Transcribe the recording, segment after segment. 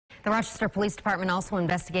The Rochester Police Department also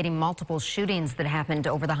investigating multiple shootings that happened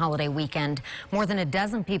over the holiday weekend. More than a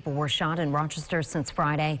dozen people were shot in Rochester since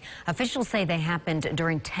Friday. Officials say they happened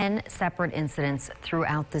during 10 separate incidents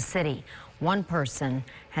throughout the city. One person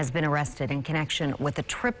has been arrested in connection with a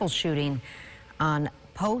triple shooting on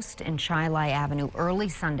Post and Chilai Avenue early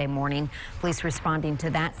Sunday morning. Police responding to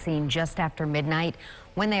that scene just after midnight.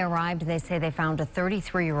 When they arrived, they say they found a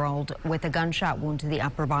 33-year-old with a gunshot wound to the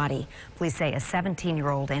upper body. Police say a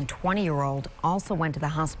 17-year-old and 20-year-old also went to the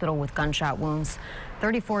hospital with gunshot wounds.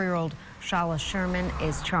 34-year-old Shala Sherman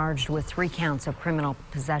is charged with 3 counts of criminal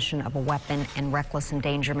possession of a weapon and reckless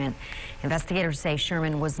endangerment. Investigators say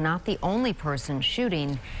Sherman was not the only person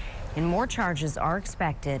shooting, and more charges are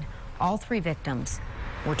expected. All 3 victims,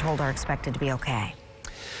 we're told, are expected to be okay.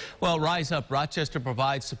 Well, Rise Up Rochester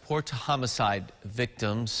provides support to homicide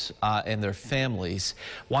victims and their families.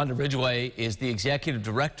 Wanda Ridgway is the executive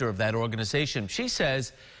director of that organization. She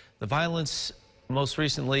says the violence most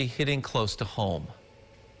recently hitting close to home.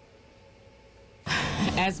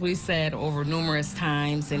 As we said over numerous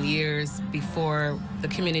times and years before, the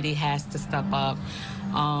community has to step up.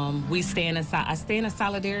 I stand in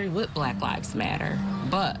solidarity with Black Lives Matter,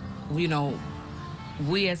 but you know,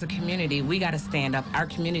 we as a community, we got to stand up. Our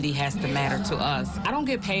community has to matter to us. I don't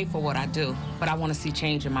get paid for what I do, but I want to see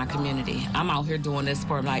change in my community. I'm out here doing this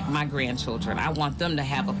for like my grandchildren. I want them to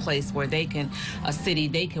have a place where they can, a city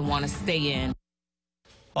they can want to stay in.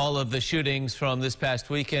 All of the shootings from this past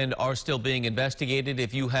weekend are still being investigated.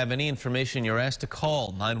 If you have any information, you're asked to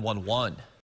call 911.